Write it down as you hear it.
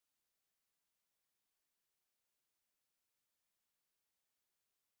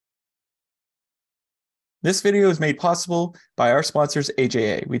This video is made possible by our sponsors,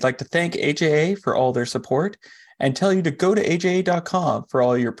 AJA. We'd like to thank AJA for all their support and tell you to go to aja.com for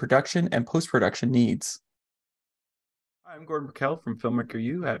all your production and post-production needs. I'm Gordon Burkell from Filmmaker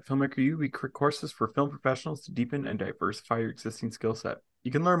U. At Filmmaker U, we create courses for film professionals to deepen and diversify your existing skill set. You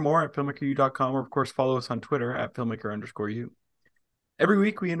can learn more at filmmakeru.com, or of course follow us on Twitter at filmmaker_u. Every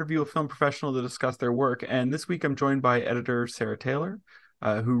week we interview a film professional to discuss their work, and this week I'm joined by editor Sarah Taylor,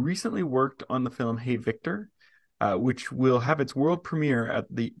 who recently worked on the film Hey Victor, which will have its world premiere at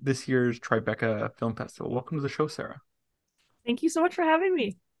this year's Tribeca Film Festival. Welcome to the show, Sarah. Thank you so much for having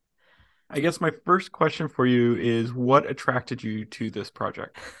me. I guess my first question for you is, what attracted you to this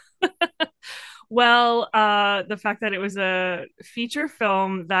project? Well, the fact that it was a feature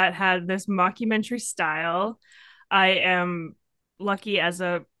film that had this mockumentary style. I am lucky as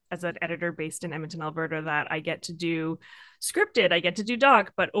an editor based in Edmonton, Alberta, that I get to do scripted, I get to do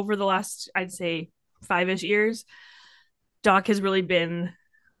doc, but over the last, I'd say, 5-ish years, doc has really been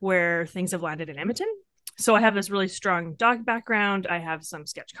where things have landed in Edmonton. So I have this really strong doc background. I have some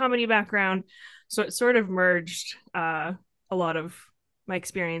sketch comedy background. So it sort of merged a lot of my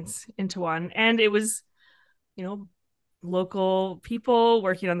experience into one. And it was, you know, local people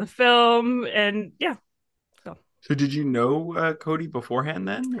working on the film. And yeah. So did you know Cody beforehand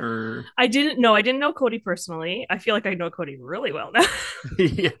then, or? I didn't know Cody personally. I feel like I know Cody really well now.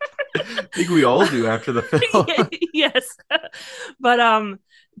 Yeah, I think we all do after the film. Yes. But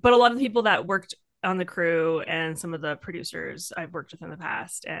but a lot of the people that worked on the crew and some of the producers I've worked with in the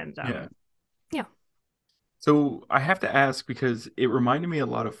past. And Yeah. yeah. So I have to ask because it reminded me a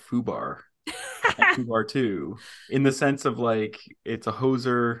lot of Fubar and Fubar 2, in the sense of like it's a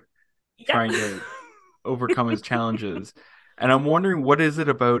hoser Yeah. trying to overcome his challenges. And I'm wondering, what is it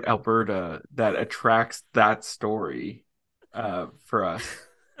about Alberta that attracts that story for us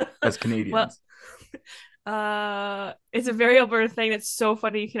as Well, Canadians? it's a very Alberta thing. It's so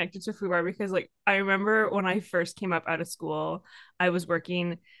funny connected to Fubar because like I remember when I first came up out of school, I was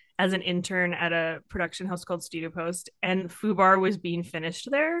working as an intern at a production house called Studio Post, and Fubar was being finished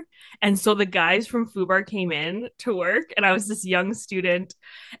there. And so the guys from Fubar came in to work, and I was this young student,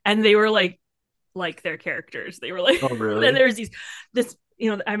 and they were like their characters. They were like, Oh, then really? there was this,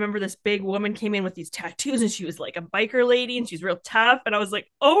 I remember this big woman came in with these tattoos and she was like a biker lady and she's real tough. And I was like,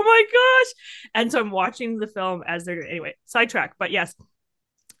 oh my gosh. And so I'm watching the film as they're anyway, sidetrack. But yes,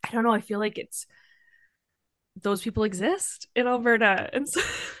 I don't know. I feel like it's those people exist in Alberta. And so,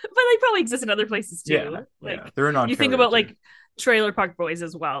 but they probably exist in other places Yeah, too. yeah. Like They're in you think Ontario about too. like Trailer Park Boys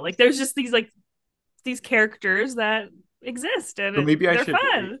as well. Like there's just these characters that exist and So maybe I they're should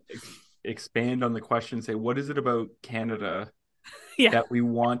fun. expand on the question, say, what is it about Canada Yeah. that we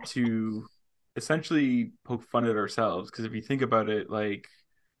want to essentially poke fun at ourselves? Because if you think about it, like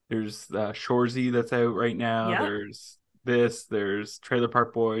there's Shorzy that's out right now. Yeah. There's Trailer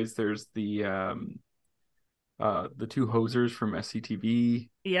Park Boys. There's the two hosers from SCTV,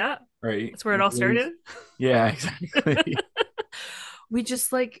 Yeah. right? That's where it all started. Yeah, exactly. We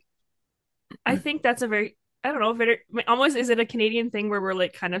just like I think that's a very I don't know if it almost is it a Canadian thing where we're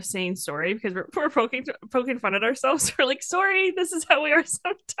like kind of saying sorry because we're poking fun at ourselves. We're like, sorry, this is how we are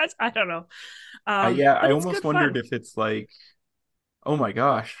sometimes. I don't know. Yeah, But I it's almost good wondered fun. if it's like, oh my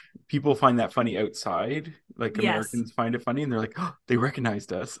gosh, people find that funny outside, like Yes. Americans find it funny, and they're like, oh, they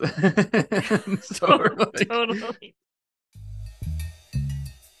recognized us. So we're like, Totally.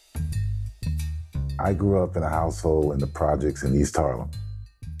 I grew up in a household in the projects in East Harlem.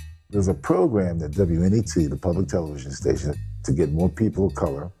 There's a program at WNET, the public television station, to get more people of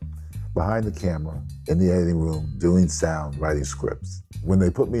color behind the camera, in the editing room, doing sound, writing scripts. When they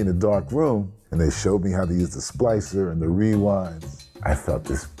put me in a dark room and they showed me how to use the splicer and the rewinds, I felt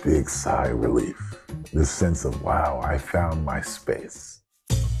this big sigh of relief, this sense of, wow, I found my space.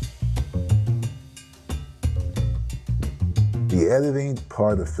 The editing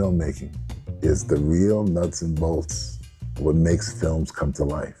part of filmmaking is the real nuts and bolts, what makes films come to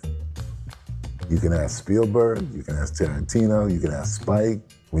life. You can ask Spielberg, you can ask Tarantino, you can ask Spike.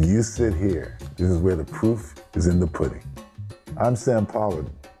 When you sit here, this is where the proof is in the pudding. I'm Sam Pollard,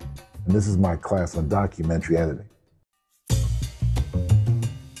 and this is my class on documentary editing.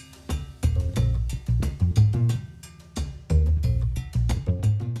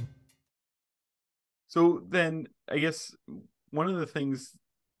 so then I guess one of the things,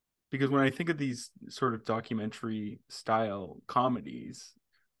 because when I think of these sort of documentary style comedies,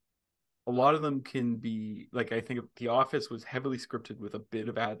 a lot of them can be like, I think of The Office was heavily scripted with a bit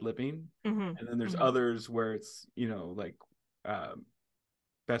of ad libbing, Mm-hmm. and then there's Mm-hmm. others where it's like um,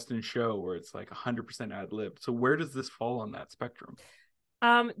 Best in Show, where it's like 100% ad lib. So where does this fall on that spectrum?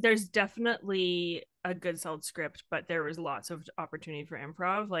 There's definitely a good solid script, but there was lots of opportunity for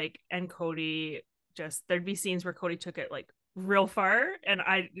improv. Like, and Cody just, there'd be scenes where Cody took it like real far, and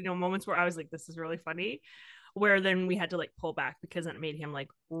I, moments where I was like, this is really funny, where then we had to like pull back because it made him like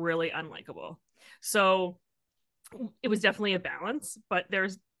really unlikable. So it was definitely a balance, but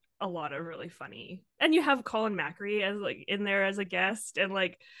there's a lot of really funny, and you have Colin Macri as like in there as a guest, and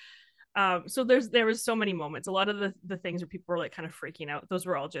like so there was so many moments. A lot of the things where people were like kind of freaking out, those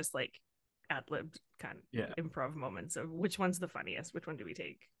were all just like ad-libbed kind of improv moments of which one's the funniest, which one do we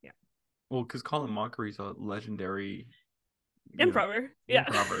take. Yeah, well, because Colin Mockery's a legendary improver.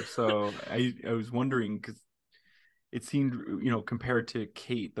 Improver. So I was wondering, because it seemed, compared to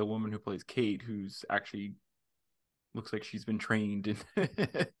Kate, the woman who plays Kate, who's actually looks like she's been trained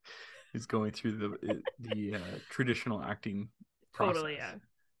and is going through the traditional acting process. Totally, yeah.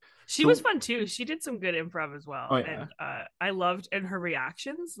 She was fun too. She did some good improv as well. Oh, yeah. And I loved, and her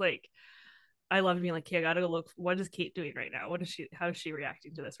reactions, like I loved being like, okay, I gotta go look, what is Kate doing right now? How is she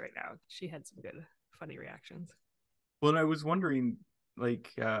reacting to this right now? She had some good funny reactions. Well, and I was wondering, like,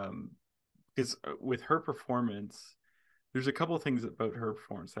 because with her performance, there's a couple of things about her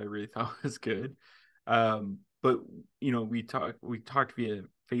performance I really thought was good. But we talked via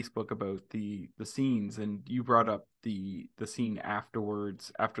Facebook about the scenes, and you brought up the scene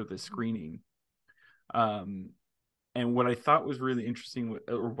afterwards, after the screening. And what I thought was really interesting,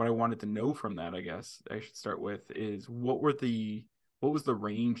 or what I wanted to know from that, I guess I should start with, is what was the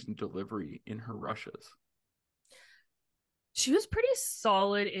range and delivery in her rushes? She was pretty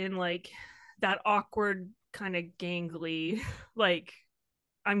solid in like that awkward kind of gangly, like,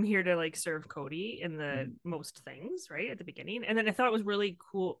 I'm here to like serve Cody in the most things, right, at the beginning. And then I thought it was really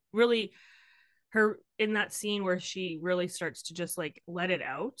cool, really, her in that scene where she really starts to just like let it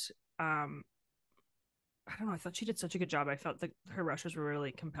out. I don't know, I thought she did such a good job. I felt that her rushes were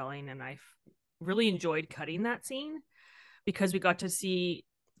really compelling, and I really enjoyed cutting that scene because we got to see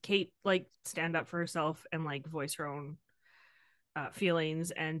Kate like stand up for herself and like voice her own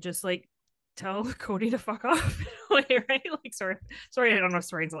feelings, and just like tell Cody to fuck off in a way, right? Like, sorry, I don't know if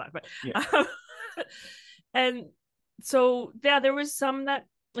swearing's a lot, but and so yeah, there was some that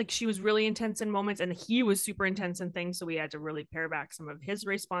like she was really intense in moments, and he was super intense in things, so we had to really pare back some of his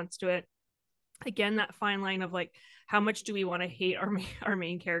response to it. Again, that fine line of like, how much do we want to hate our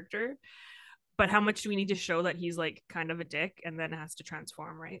main character, but how much do we need to show that he's like kind of a dick and then has to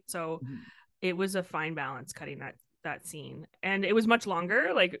transform, right? So it was a fine balance cutting that scene, and it was much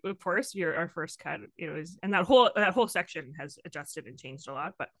longer. Like, of course, our first cut, it was, and that whole section has adjusted and changed a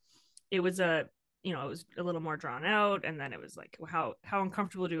lot, but it was it was a little more drawn out, and then it was like, how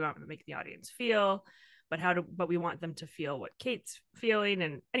uncomfortable do we want to make the audience feel, but we want them to feel what Kate's feeling.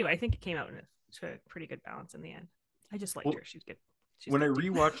 And anyway, I think it came out to a pretty good balance in the end. I just liked her. She's good. When I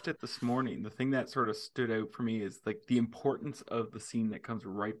rewatched it this morning, the thing that sort of stood out for me is like the importance of the scene that comes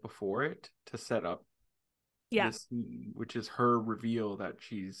right before it to set up this scene, which is her reveal that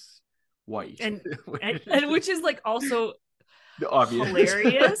she's white, and which is like also obvious,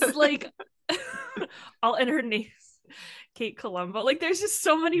 hilarious. Like, and her name's Kate Columbo. Like, there's just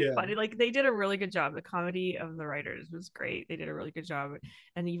so many funny. Like, they did a really good job. The comedy of the writers was great. They did a really good job,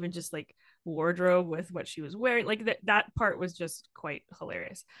 and even just like wardrobe with what she was wearing, like that part was just quite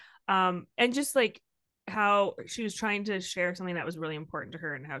hilarious. And just like how she was trying to share something that was really important to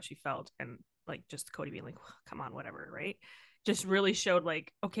her and how she felt, and like just Cody being like, come on, whatever, right? Just really showed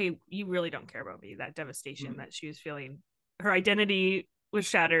like, okay, you really don't care about me. That devastation that she was feeling, her identity was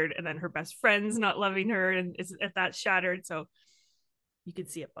shattered, and then her best friend's not loving her, and it's that shattered, so you could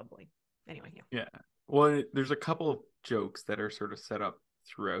see it bubbling. Anyway, yeah. Well, there's a couple of jokes that are sort of set up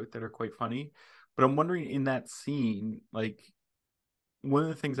throughout that are quite funny, but I'm wondering, in that scene, like, one of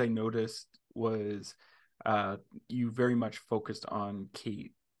the things I noticed was you very much focused on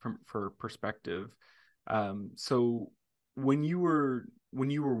Kate for perspective. So when you were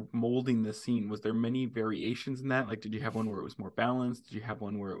molding the scene, was there many variations in that? Like, did you have one where it was more balanced? Did you have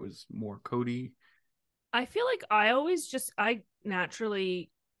one where it was more Cody? I feel like I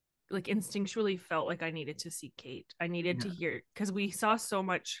naturally, like, instinctually felt like I needed to see Kate. I needed to hear, because we saw so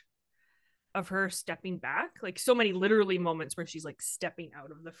much of her stepping back, like so many literally moments where she's like stepping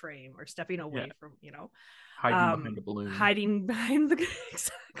out of the frame or stepping away from, hiding behind a balloon, hiding behind the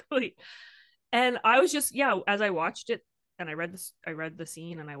exactly. And I was just, as I watched it, and I read the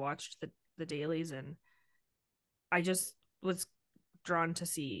scene, and I watched the dailies, and I just was drawn to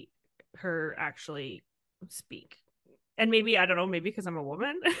see her actually speak. And maybe, I don't know, maybe because I'm a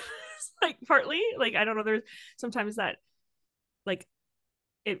woman, like partly, like, I don't know, there's sometimes that, like,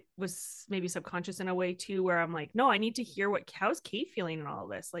 it was maybe subconscious in a way too, where I'm like, no, I need to hear how's Kate feeling in all of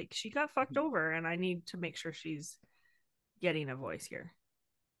this. Like, she got fucked over, and I need to make sure she's getting a voice here.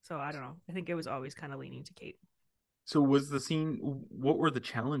 So I don't know. I think it was always kind of leaning to Kate. So was the scene, what were the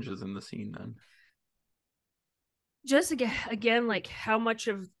challenges in the scene then? Just again, like, how much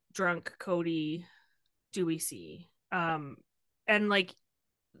of drunk Cody do we see? And like,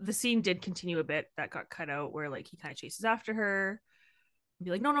 the scene did continue a bit that got cut out, where like he kind of chases after her and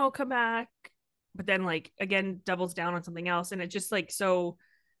be like, no, come back. But then like again doubles down on something else. And it just like, so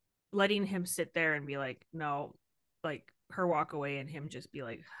letting him sit there and be like, no, like her walk away and him just be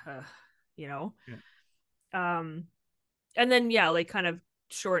like, you know? Yeah. And then yeah, like kind of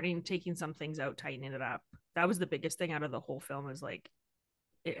shortening, taking some things out, tightening it up. That was the biggest thing out of the whole film, is like,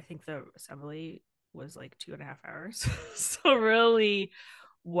 I think the assembly was like 2.5 hours. So really,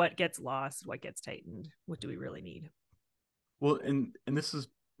 what gets lost, what gets tightened, what do we really need? Well, and this is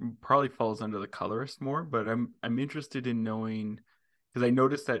probably falls under the colorist more, but I'm interested in knowing, because I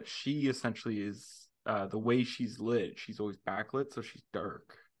noticed that she essentially is the way she's lit, she's always backlit, so she's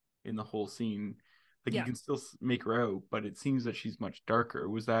dark in the whole scene. Like, you can still make her out, but it seems that she's much darker.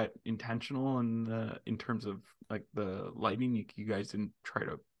 Was that intentional in terms of like the lighting? You guys didn't try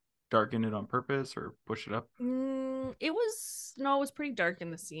to darken it on purpose or push it up? It was pretty dark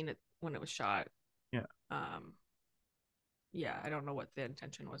in the scene when it was shot. Yeah. Yeah, I don't know what the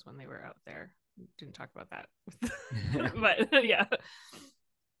intention was when they were out there. Didn't talk about that. But yeah.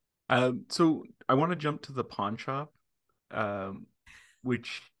 So I want to jump to the pawn shop,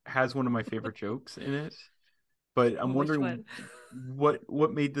 which has one of my favorite jokes in it. But I'm wondering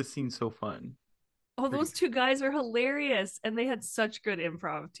what made this scene so fun. Oh, those two guys are hilarious, and they had such good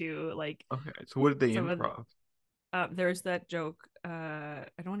improv too. Like, okay, so what did they improv? There's that joke. I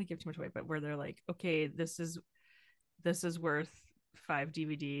don't want to give too much away, but where they're like, "Okay, this is worth 5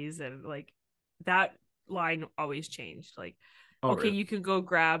 DVDs," and like that line always changed. Like, okay, really? You can go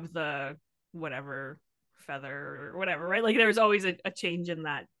grab the whatever feather or whatever, right? Like, there was always a change in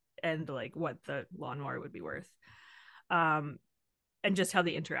that, and like what the lawnmower would be worth. And just how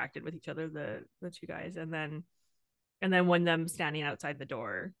they interacted with each other, the two guys, and then when them standing outside the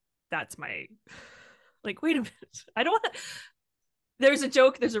door, that's my like, wait a minute, I don't want to. There's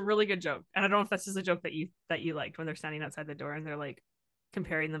a really good joke, and I don't know if this is a joke that you liked, when they're standing outside the door and they're like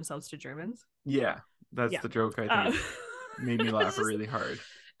comparing themselves to Germans. Yeah, that's the joke. I think made me laugh really hard.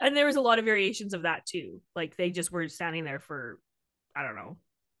 And there was a lot of variations of that too. Like, they just were standing there for, I don't know,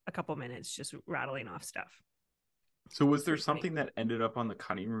 a couple minutes just rattling off stuff. So was there something that ended up on the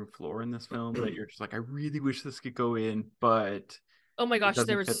cutting room floor in this film that you're just like, I really wish this could go in, but oh my gosh,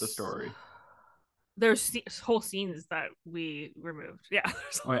 there was fit the story? There's whole scenes that we removed. Yeah.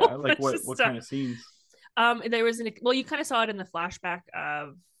 Like what kind of scenes? There was you kind of saw it in the flashback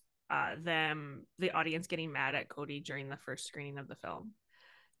of the audience getting mad at Cody during the first screening of the film.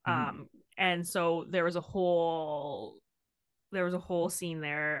 And so there was a whole scene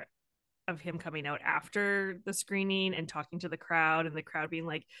there of him coming out after the screening and talking to the crowd, and the crowd being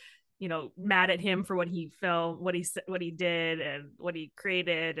like, you know, mad at him for what he filmed, what he did and what he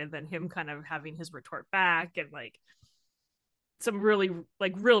created, and then him kind of having his retort back, and like some really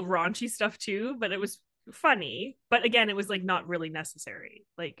like real raunchy stuff too. But it was funny, but again, it was like not really necessary.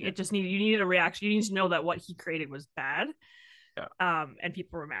 Like, it just you needed a reaction. You needed to know that what he created was bad. And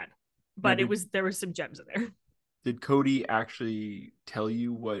people were mad, but there was some gems in there. Did Cody actually tell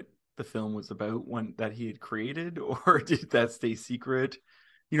you what the film was about that he had created, or did that stay secret?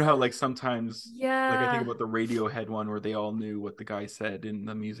 You know how like sometimes, like I think about the Radiohead one where they all knew what the guy said in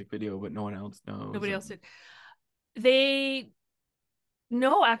the music video, but no one else knows. Nobody else did.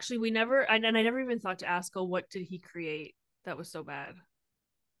 No, actually, we never, and I never even thought to ask, oh, what did he create that was so bad?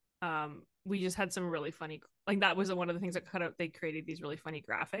 We just had some really funny, like, that was one of the things that cut out. They created these really funny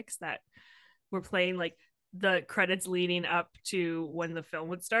graphics that were playing like the credits leading up to when the film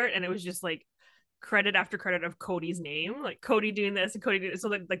would start, and it was just like credit after credit of Cody's name, like Cody doing this and Cody doing this. So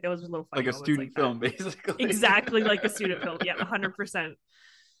like that was a little funny, like a student film, basically. Exactly, like a student film. Yeah, 100%.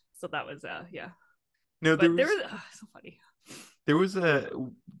 So that was no, there was so funny. There was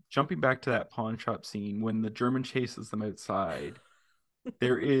jumping back to that pawn shop scene when the German chases them outside.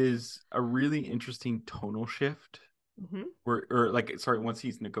 There is a really interesting tonal shift once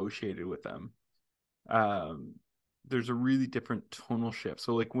he's negotiated with them, there's a really different tonal shift.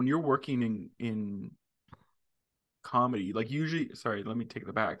 So like when you're working in comedy, like usually, sorry, let me take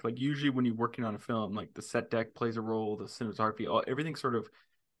the back. Like usually when you're working on a film, like the set deck plays a role, the cinematography, everything sort of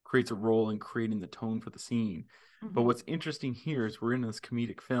creates a role in creating the tone for the scene. But what's interesting here is we're in this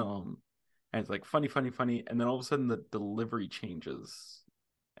comedic film, and it's like funny, and then all of a sudden the delivery changes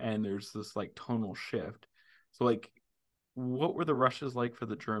and there's this like tonal shift. So like, what were the rushes like for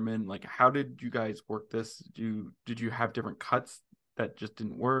the German? Like, how did you guys work this? Did you have different cuts that just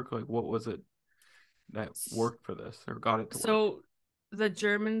didn't work? Like, what was it that worked for this or got it to work? So the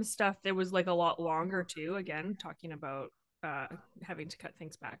German stuff, there was like a lot longer too. Again, talking about having to cut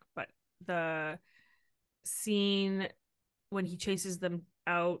things back, but the scene when he chases them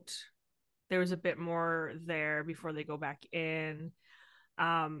out, there was a bit more there before they go back in.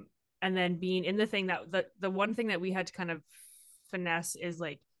 And then being in the thing that the one thing that we had to kind of finesse is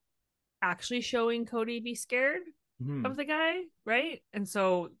like actually showing Cody be scared of the guy, right? And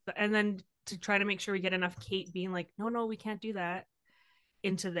so, and then to try to make sure we get enough Kate being like, no, we can't do that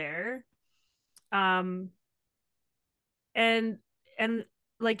into there. And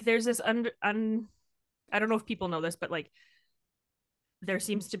like there's this I don't know if people know this, but like there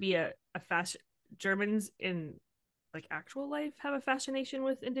seems to be a fashion Germans in like actual life have a fascination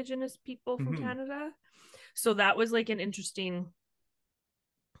with Indigenous people from Canada. So that was like an interesting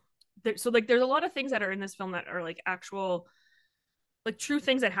so like there's a lot of things that are in this film that are like actual like true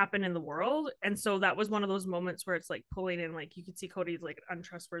things that happen in the world. And so that was one of those moments where it's like pulling in, like you could see Cody's like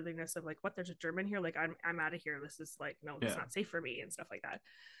untrustworthiness of like, what, there's a German here, like I'm out of here, this is like, no, it's not safe for me and stuff like that.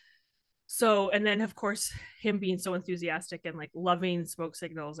 So, and then of course him being so enthusiastic and like loving smoke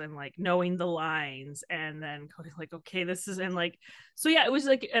signals and like knowing the lines, and then Cody's like, okay, this is, and like, so yeah, it was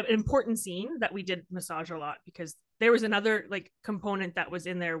like an important scene that we did massage a lot, because there was another like component that was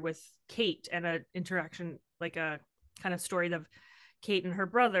in there with Kate and a interaction, like a kind of story of Kate and her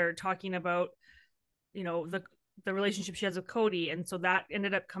brother talking about, you know, the relationship she has with Cody, and so that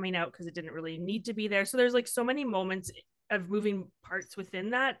ended up coming out because it didn't really need to be there. So there's like so many moments of moving parts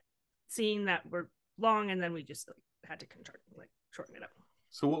within that scene that were long, and then we just like, had to shorten it up.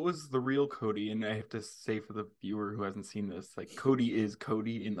 So what was the real Cody? And I have to say for the viewer who hasn't seen this, like Cody is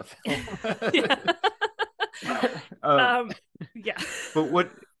Cody in the film. Yeah. But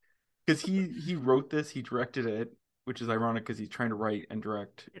what, because he wrote this, he directed it, which is ironic because he's trying to write and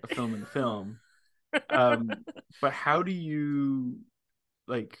direct a film in the film. But how do you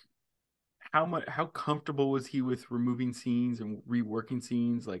like, how comfortable was he with removing scenes and reworking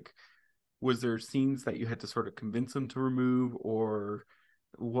scenes? Like, was there scenes that you had to sort of convince him to remove, or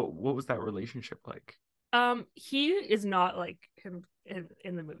what was that relationship like? He is not like him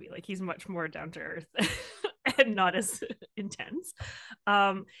in the movie. Like he's much more down to earth and not as intense.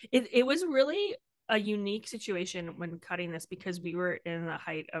 It was really a unique situation when cutting this, because we were in the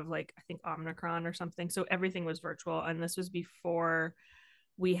height of like, I think Omicron or something, so everything was virtual, and this was before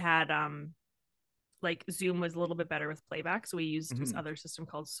we had like Zoom was a little bit better with playback, so we used this other system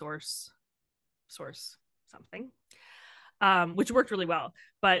called source something, which worked really well.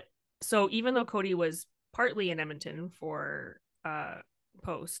 But so even though Cody was partly in Edmonton for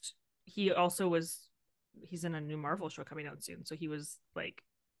post, he's in a new Marvel show coming out soon, so he was like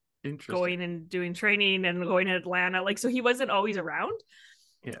going and doing training and going to Atlanta, like, so he wasn't always around.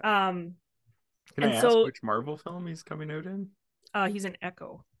 Can I ask which Marvel film he's coming out in? He's in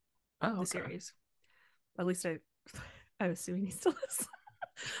Echo, the series. At least I'm assuming he still is.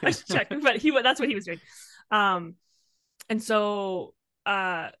 I should check, but that's what he was doing. And so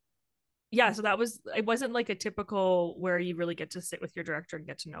yeah, so it wasn't like a typical where you really get to sit with your director and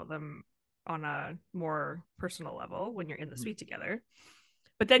get to know them on a more personal level when you're in the suite together.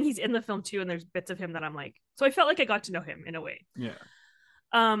 But then he's in the film too, and there's bits of him that I'm like, so I felt like I got to know him in a way.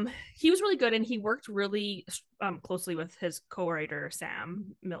 He was really good, and he worked really closely with his co-writer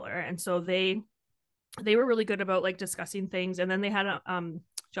Sam Miller, and so they were really good about like discussing things. And then they had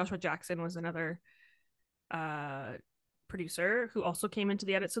Joshua Jackson was another producer who also came into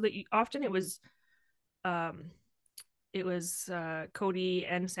the edit, so that often it was Cody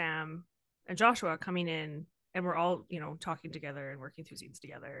and Sam and Joshua coming in, and we're all, you know, talking together and working through scenes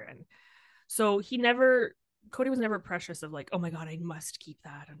together. And so Cody was never precious of like, oh my god, I must keep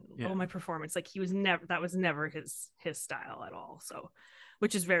that, and oh, my performance, like that was never his style at all. So,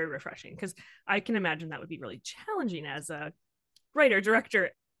 which is very refreshing, because I can imagine that would be really challenging as a writer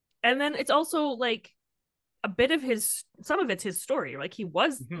director. And then it's also like a bit of some of it's his story, like he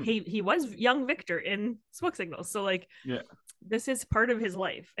was young Viktor in Smoke Signals, so like this is part of his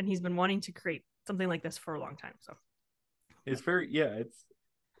life, and he's been wanting to create something like this for a long time. So it's very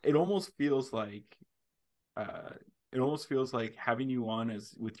it almost feels like having you on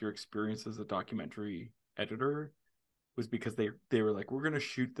as with your experience as a documentary editor was because they were like, we're gonna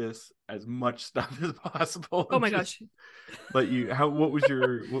shoot this as much stuff as possible. Oh my gosh. But what was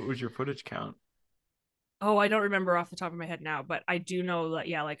your footage count? Oh, I don't remember off the top of my head now, but I do know that,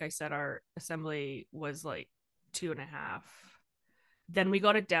 yeah, like I said, our assembly was like 2.5 Then we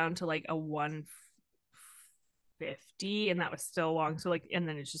got it down to like a 150, and that was still long. So like, and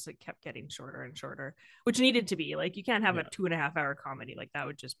then it just like kept getting shorter and shorter, which needed to be. Like, you can't have a 2.5 hour comedy. Like, that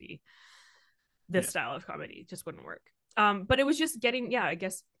would just be this style of comedy. It just wouldn't work. But it was just getting, I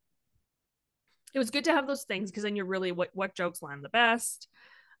guess it was good to have those things, because then you're really what jokes land the best,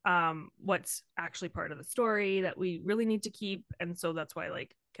 what's actually part of the story that we really need to keep. And so that's why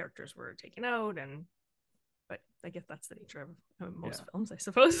like characters were taken out. And but I guess that's the nature of most films, I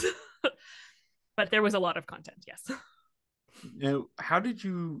suppose. But there was a lot of content, yes. Now, how did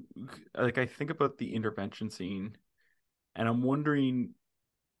you, like, I think about the intervention scene, and I'm wondering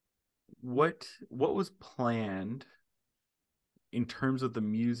what was planned in terms of the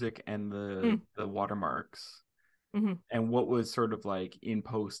music and the watermarks, and what was sort of like in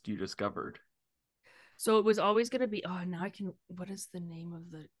post you discovered. So it was always going to be, what is the name of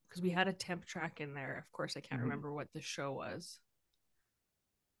because we had a temp track in there. Of course, I can't remember what the show was.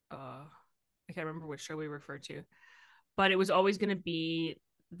 I can't remember which show we referred to, but it was always going to be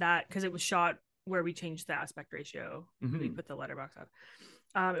that, because it was shot where we changed the aspect ratio. We put the letterbox up.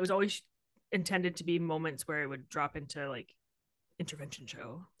 It was always intended to be moments where it would drop into like intervention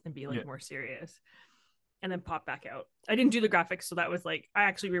show and be like more serious, and then pop back out. I didn't do the graphics, so that was like, I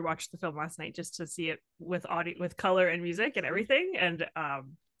actually rewatched the film last night just to see it with audio, with color and music and everything, and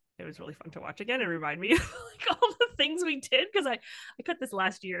it was really fun to watch again and remind me of like all the things we did, because I cut this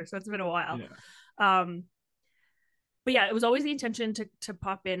last year, so it's been a while. But yeah, it was always the intention to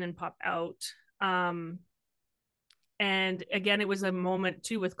pop in and pop out. And again, it was a moment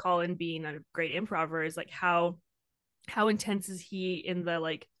too with Colin being a great improver, is like how intense is he in the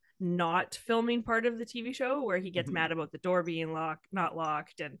like not filming part of the TV show, where he gets mad about the door being not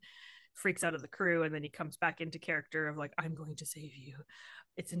locked, and freaks out of the crew, and then he comes back into character of like, I'm going to save you.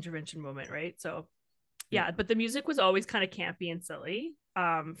 It's intervention moment, right? So but the music was always kind of campy and silly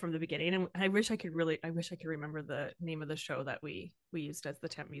from the beginning, and I wish I could remember the name of the show that we used as the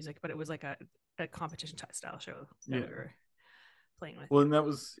temp music, but it was like a competition style show that we were playing with. Well, and that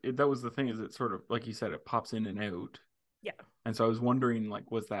was the thing, is it sort of, like you said, it pops in and out. And so I was wondering,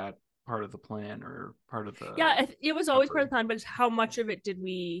 like, was that part of the plan or part of the it was always part of the plan, but how much of it did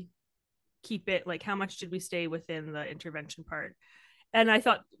we keep it, like how much did we stay within the intervention part? And I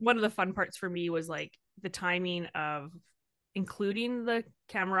thought one of the fun parts for me was like the timing of including the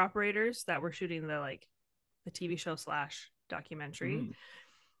camera operators that were shooting the TV show / documentary.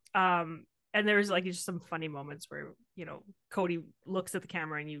 And there was like just some funny moments where, Cody looks at the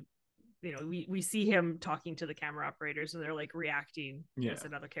camera, and we see him talking to the camera operators, and they're like reacting as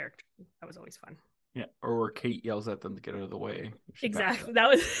another character. That was always fun. Or Kate yells at them to get out of the way. Exactly. That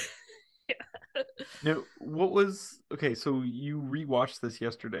was Now, so you rewatched this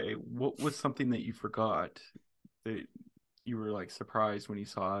yesterday. What was something that you forgot that you were like surprised when you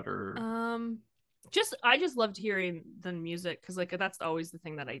saw it? Or I just loved hearing the music, because like that's always the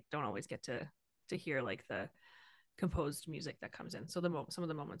thing that I don't always get to hear, like the composed music that comes in. So some of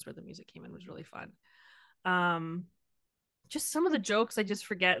the moments where the music came in was really fun. Just some of the jokes I just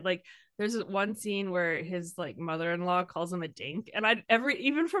forget. Like there's one scene where his like mother-in-law calls him a dink, and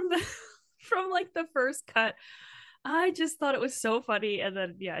even from the from like the first cut, I just thought it was so funny. And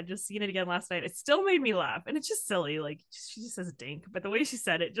then just seeing it again last night, it still made me laugh. And it's just silly, like she just says dink, but the way she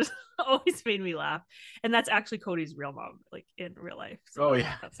said it just always made me laugh. And that's actually Cody's real mom, like in real life. So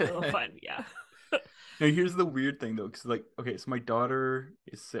that's a little fun. Now here's the weird thing though, because like, okay, so my daughter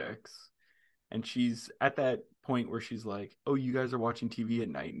is 6, and she's at that point where she's like, oh, you guys are watching TV at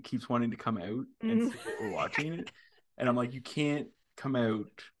night, and keeps wanting to come out and see what we're watching. And I'm like, you can't come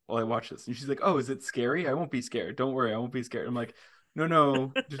out while I watch this. And she's like, oh, is it scary? I won't be scared. Don't worry, I won't be scared. I'm like,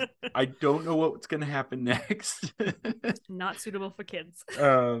 no, just, I don't know what's gonna happen next. Not suitable for kids.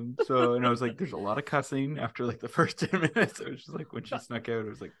 So, and I was like, there's a lot of cussing after like the first 10 minutes. It was just like when she snuck out, I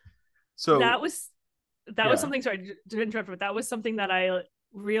was like, so that was something, sorry to interrupt, but that was something that I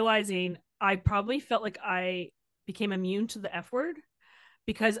realizing I probably felt like I became immune to the F word,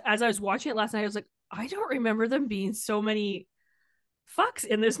 because as I was watching it last night, I was like, I don't remember them being so many fucks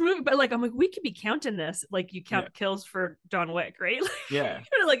in this movie, but like I'm like, we could be counting this, like you count kills for John Wick, right?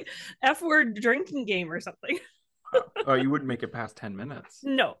 Like F word drinking game or something. Oh, you wouldn't make it past 10 minutes.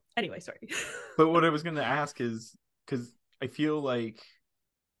 No. Anyway, sorry. But what I was going to ask is, because I feel like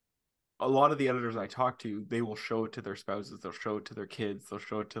a lot of the editors I talk to, they will show it to their spouses, they'll show it to their kids, they'll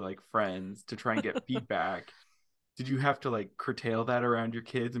show it to like friends to try and get feedback. Did you have to like curtail that around your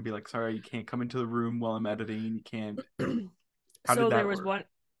kids and be like, sorry, you can't come into the room while I'm editing, you can't? How so did that there was work?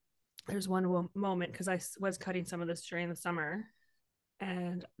 there's one moment, because I was cutting some of this during the summer,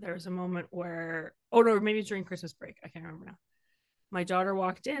 and there was a moment where, oh no, maybe during Christmas break, I can't remember now, my daughter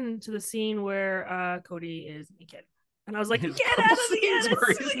walked into the scene where Cody is naked. And I was like, There's a get couple out of the scenes edit where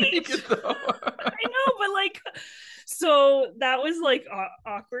he's suite. naked, though. I know, but like, so that was like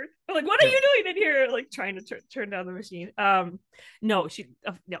awkward. But like, what are you doing in here? Like trying to turn down the machine. No, she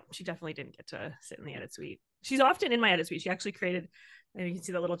definitely didn't get to sit in the edit suite. She's often in my edit suite. She actually created, and you can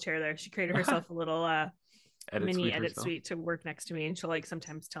see the little chair there. She created herself a little mini edit suite to work next to me, and she'll like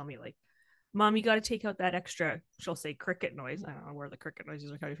sometimes tell me like, Mom, you got to take out that extra, she'll say cricket noise. I don't know where the cricket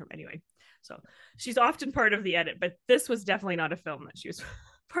noises are coming from anyway. So she's often part of the edit, but this was definitely not a film that she was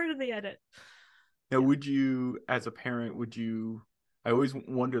part of the edit. Now, would you, as a parent, I always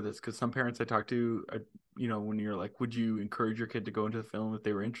wonder this because some parents I talk to, when you're like, would you encourage your kid to go into the film if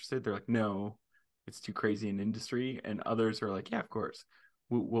they were interested? They're like, no, it's too crazy in industry. And others are like, yeah, of course.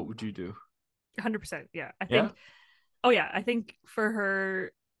 What would you do? 100%. Yeah. I think for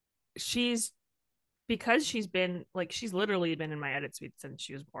her, because she's literally been in my edit suite since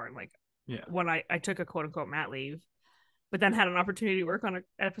she was born. Like, when I took a quote unquote mat leave, but then had an opportunity to work on an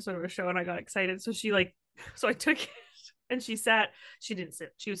episode of a show and I got excited. So I took it and she didn't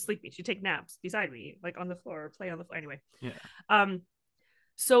sit. She was sleeping. She'd take naps beside me, like on the floor, or play on the floor. Anyway. Yeah.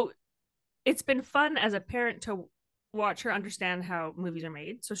 So it's been fun as a parent to watch her understand how movies are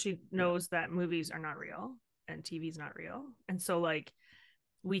made. So she knows that movies are not real and TV is not real. And so like,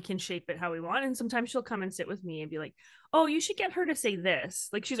 we can shape it how we want. And sometimes she'll come and sit with me and be like, oh, you should get her to say this.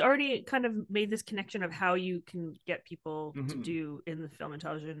 Like she's already kind of made this connection of how you can get people to do in the film and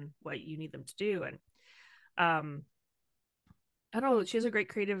television what you need them to do. And I don't know, she has a great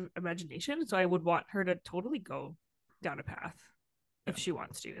creative imagination. So I would want her to totally go down a path if she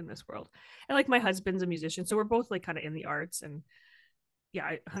wants to in this world. And like my husband's a musician. So we're both like kind of in the arts, and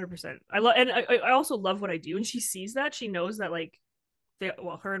yeah, 100%. I also love what I do. And she sees that. She knows that like,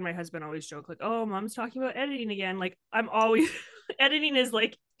 her and my husband always joke like, oh, Mom's talking about editing again. Like I'm always editing is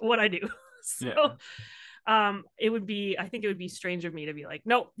like what I do. So I think it would be strange of me to be like,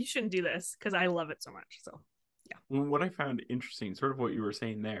 no, you shouldn't do this, because I love it so much. So yeah. Well, what I found interesting, sort of what you were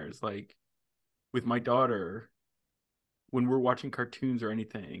saying there, is like with my daughter, when we're watching cartoons or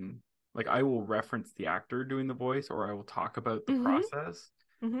anything, like I will reference the actor doing the voice, or I will talk about the process.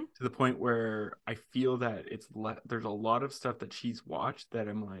 To the point where I feel that there's a lot of stuff that she's watched that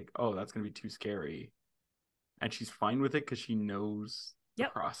I'm like, oh, that's going to be too scary. And she's fine with it because she knows the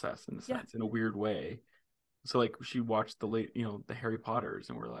process in a sense, in a weird way. So like she watched the Harry Potters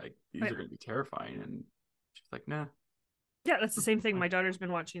and we're like, these are going to be terrifying. And she's like, nah. Yeah, that's the same thing. My daughter's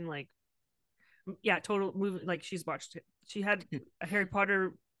been watching like, total movie. Like she had a Harry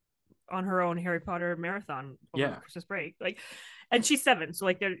Potter on her own Harry Potter marathon over Christmas break. Like, and she's 7, so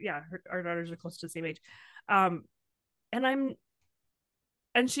like our daughters are close to the same age. And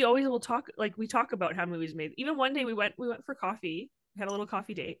she always will talk, like we talk about how movies made. Even one day we went for coffee, we had a little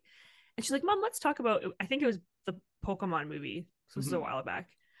coffee date, and she's like, Mom, let's talk about, I think it was the Pokemon movie. So this is a while back.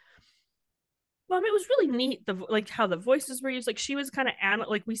 Mom, it was really neat, how the voices were used. Like she was kind of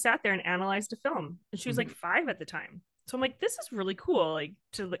we sat there and analyzed a film, and she was like 5 at the time. So I'm like, this is really cool, like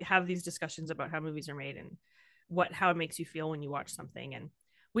to have these discussions about how movies are made and how it makes you feel when you watch something. And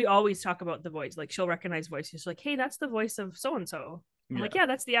we always talk about the voice. Like she'll recognize voices. She's like, hey, that's the voice of so and so. I'm like, yeah,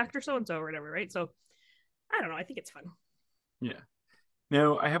 that's the actor so and so or whatever, right? So I don't know. I think it's fun. Yeah.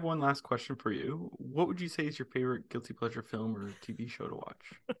 Now I have one last question for you. What would you say is your favorite guilty pleasure film or TV show to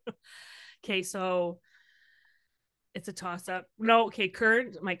watch? Okay, so it's a toss up. No, okay,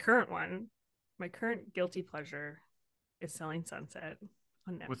 my current guilty pleasure is Selling Sunset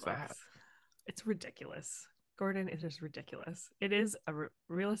on Netflix. What's that? It's ridiculous. Gordon, it is ridiculous. It is a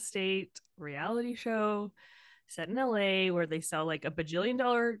real estate reality show set in LA where they sell like $1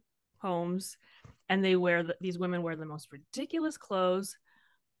 bajillion homes, and these women wear the most ridiculous clothes,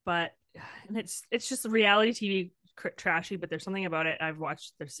 and it's just reality TV trashy, but there's something about it.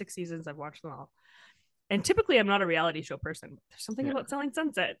 There's 6 seasons. I've watched them all. And typically I'm not a reality show person, but there's something about Selling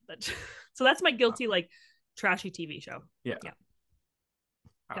Sunset so that's my guilty like trashy TV show. Yeah.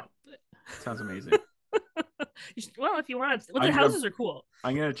 Wow. Sounds amazing. Well, if you want to, the houses are cool.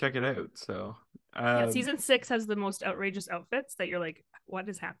 I'm gonna check it out. So season 6 has the most outrageous outfits that you're like, what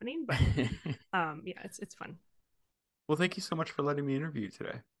is happening? But it's fun. Well, thank you so much for letting me interview you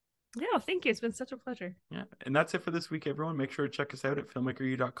today. Yeah, thank you. It's been such a pleasure. Yeah, and that's it for this week, everyone. Make sure to check us out at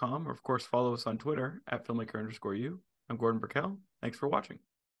filmmakeru.com, or of course follow us on Twitter at filmmaker_u. I'm Gordon Burkell. Thanks for watching.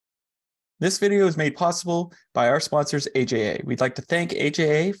 This video is made possible by our sponsors, AJA. We'd like to thank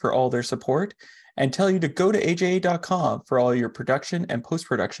AJA for all their support and tell you to go to AJA.com for all your production and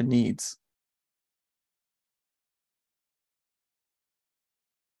post-production needs.